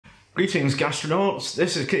Greetings gastronauts,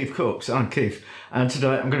 this is KeefCooks, I'm Keef, and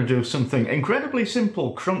today I'm going to do something incredibly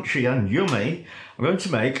simple, crunchy and yummy. I'm going to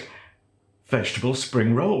make vegetable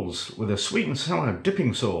spring rolls with a sweet and sour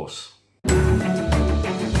dipping sauce.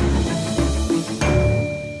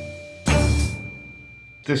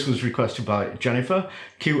 This was requested by Jennifer,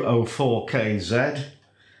 Q04KZ,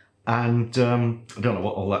 and I don't know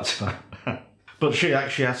what all that's about. But she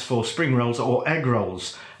actually asked for spring rolls or egg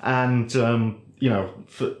rolls, and you know,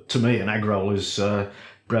 to me an egg roll is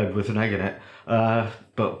bread with an egg in it,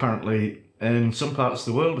 but apparently in some parts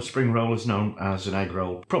of the world a spring roll is known as an egg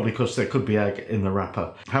roll, probably because there could be egg in the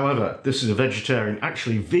wrapper. However, this is a vegetarian,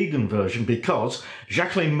 actually vegan version, because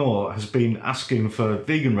Jacqueline Moore has been asking for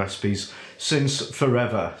vegan recipes since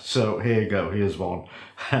forever, so here you go, here's one.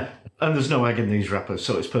 And there's no egg in these wrappers,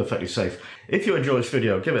 so it's perfectly safe. If you enjoy this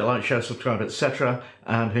video, give it a like, share, subscribe, etc.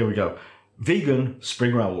 And here we go. Vegan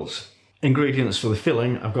spring rolls. Ingredients for the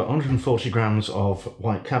filling: I've got 140 grams of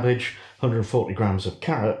white cabbage, 140 grams of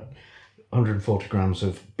carrot, 140 grams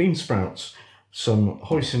of bean sprouts, some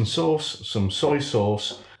hoisin sauce, some soy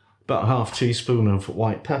sauce, about a half teaspoon of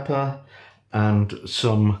white pepper, and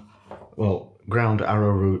some, well, ground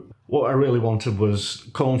arrowroot. What I really wanted was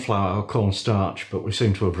corn flour or corn starch, but we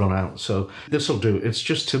seem to have run out, so this will do. It's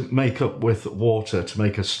just to make up with water, to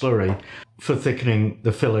make a slurry for thickening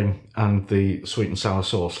the filling and the sweet and sour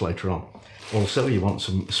sauce later on. Also, you want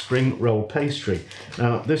some spring roll pastry.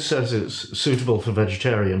 Now, this says it's suitable for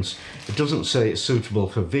vegetarians. It doesn't say it's suitable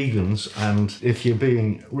for vegans, and if you're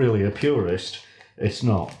being really a purist, it's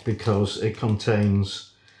not, because it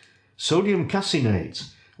contains sodium caseinate,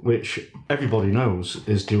 which everybody knows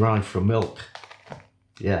is derived from milk.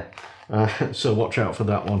 Yeah, so watch out for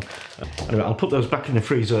that one. Anyway, I'll put those back in the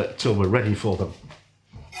freezer till we're ready for them.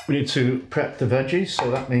 We need to prep the veggies, so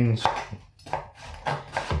that means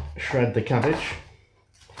shred the cabbage.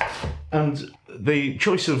 And the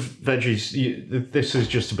choice of veggies, this is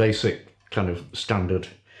just a basic kind of standard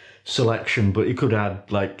selection, but you could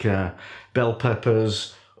add like bell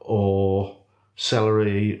peppers or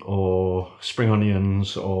celery or spring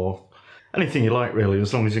onions or anything you like really,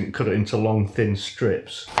 as long as you can cut it into long thin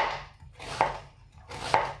strips.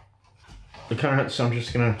 The carrots, I'm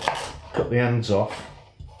just going to cut the ends off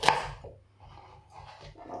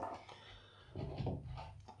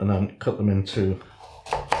and then cut them into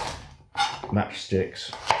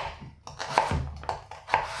matchsticks.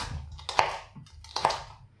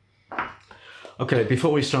 Okay,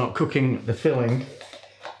 before we start cooking the filling,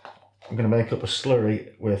 I'm going to make up a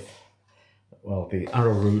slurry with, well, the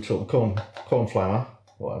arrowroot or the corn flour,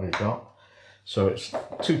 whatever you've got. So it's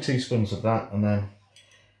 2 teaspoons of that, and then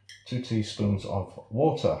 2 teaspoons of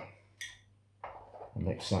water. And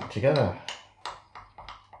mix that together.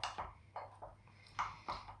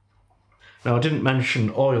 Now, I didn't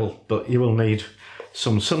mention oil, but you will need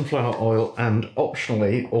some sunflower oil and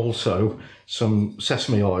optionally also some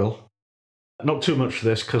sesame oil. Not too much of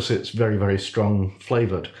this because it's very, very strong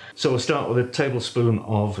flavoured. So we'll start with a tablespoon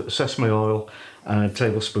of sesame oil and a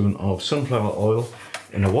tablespoon of sunflower oil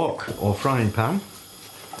in a wok or frying pan.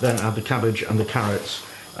 Then add the cabbage and the carrots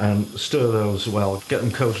and stir those well. Get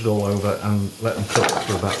them coated all over and let them cook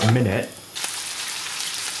for about a minute.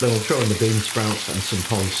 Then we'll throw in the bean sprouts and some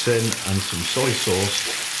hoisin and some soy sauce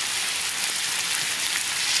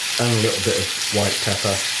and a little bit of white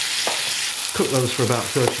pepper. Cook those for about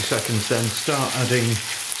 30 seconds, then start adding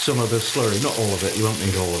some of the slurry. Not all of it, you won't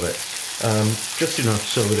need all of it. Just enough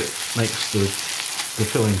so that it makes the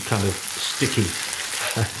filling kind of sticky.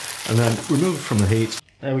 And then remove it from the heat.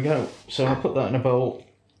 There we go. So I'll put that in a bowl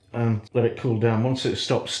and let it cool down. Once it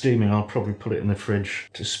stops steaming, I'll probably put it in the fridge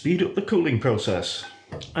to speed up the cooling process.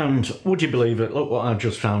 And would you believe it, look what I've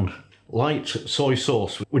just found. Light soy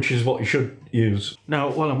sauce, which is what you should use.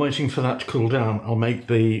 Now, while I'm waiting for that to cool down, I'll make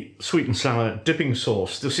the sweet and sour dipping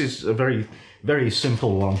sauce. This is a very, very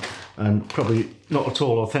simple one and probably not at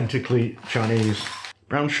all authentically Chinese.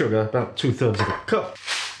 Brown sugar, about 2/3 of a cup.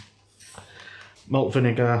 Malt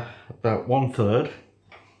vinegar, about 1/3,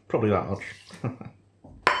 probably that much.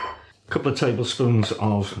 A couple of tablespoons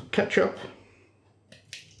of ketchup.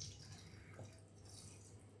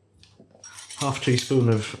 Half teaspoon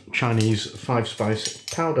of Chinese 5-spice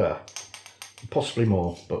powder, possibly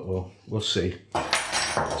more, but we'll see.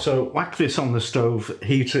 So whack this on the stove,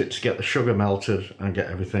 heat it to get the sugar melted and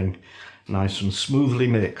get everything nice and smoothly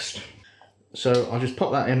mixed. So I'll just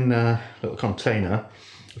pop that in a little container.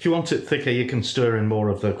 If you want it thicker, you can stir in more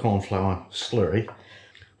of the corn flour slurry,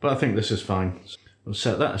 but I think this is fine. We'll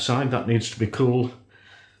set that aside. That needs to be cool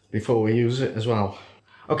before we use it as well.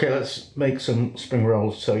 Okay, let's make some spring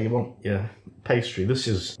rolls. So you want your pastry. This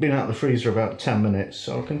has been out of the freezer about 10 minutes,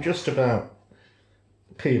 so I can just about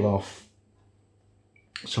peel off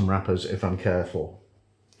some wrappers if I'm careful.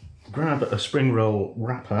 Grab a spring roll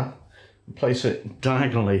wrapper and place it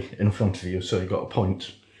diagonally in front of you so you've got a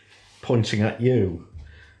point pointing at you,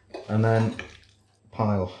 and then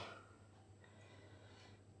pile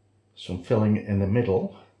some filling in the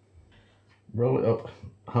middle, roll it up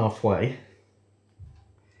halfway,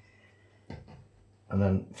 and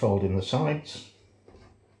then fold in the sides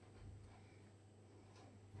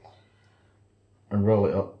and roll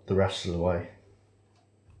it up the rest of the way.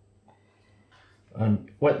 And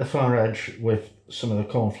wet the far edge with some of the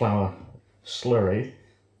corn flour slurry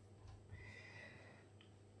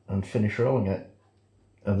and finish rolling it.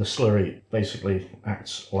 And the slurry basically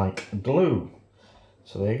acts like glue.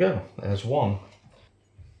 So there you go, there's one.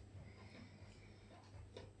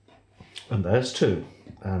 And there's two.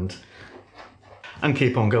 And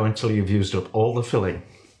keep on going till you've used up all the filling.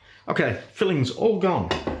 Okay, filling's all gone.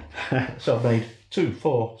 So I've made 2,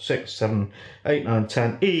 4, 6, 7, 8, 9,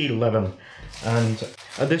 10, 11. And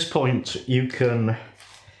at this point you can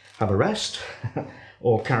have a rest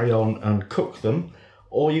or carry on and cook them,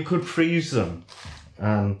 or you could freeze them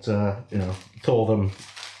and you know, thaw them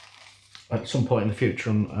at some point in the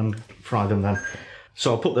future and fry them then.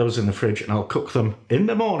 So I'll put those in the fridge and I'll cook them in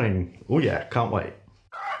the morning. Oh yeah, can't wait.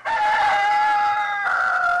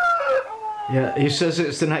 Yeah, he says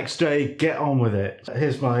it's the next day, get on with it.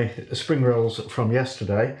 Here's my spring rolls from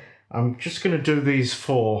yesterday. I'm just going to do these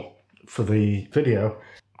four for the video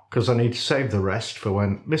because I need to save the rest for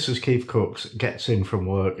when Mrs. KeefCooks gets in from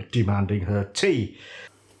work demanding her tea.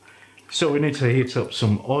 So we need to heat up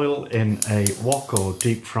some oil in a wok or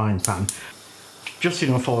deep frying pan. Just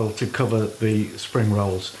enough oil to cover the spring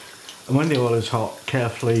rolls. And when the oil is hot,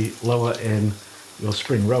 carefully lower in your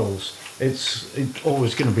spring rolls. It's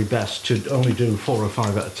always going to be best to only do 4 or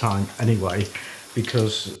 5 at a time anyway,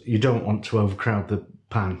 because you don't want to overcrowd the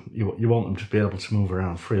pan. You want them to be able to move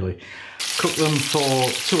around freely. Cook them for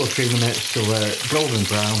 2 or 3 minutes till they're golden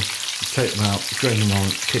brown. Take them out, drain them on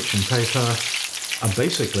kitchen paper, and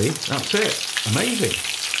basically that's it. Amazing.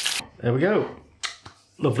 There we go.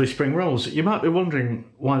 Lovely spring rolls. You might be wondering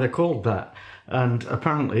why they're called that, and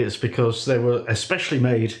apparently it's because they were especially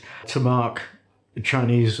made to mark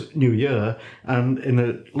Chinese New Year, and in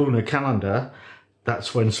the lunar calendar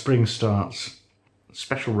that's when spring starts.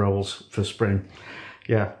 Special rolls for spring.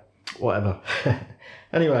 Yeah, whatever.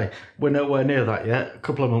 Anyway, we're nowhere near that yet, a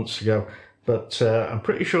couple of months to go, but I'm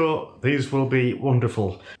pretty sure these will be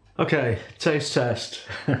wonderful. Okay, taste test.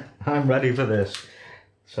 I'm ready for this.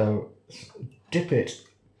 So dip it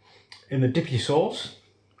in the dippy sauce.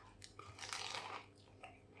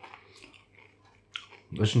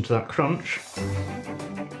 Listen to that crunch.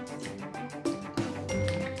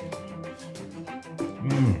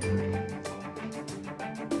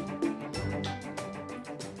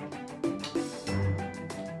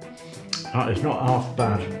 That is not half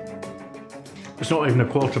bad. It's not even a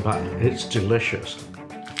quarter bad. It's delicious.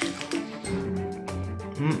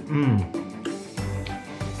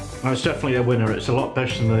 That's definitely a winner. It's a lot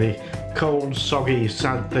better than the cold, soggy,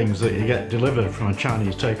 sad things that you get delivered from a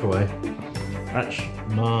Chinese takeaway. That's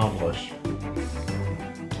marvellous.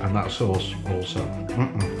 And that sauce also.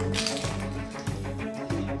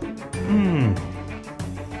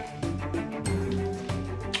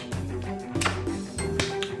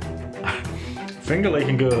 Finger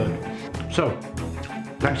licking good. So,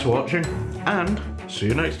 thanks for watching and see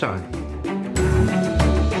you next time.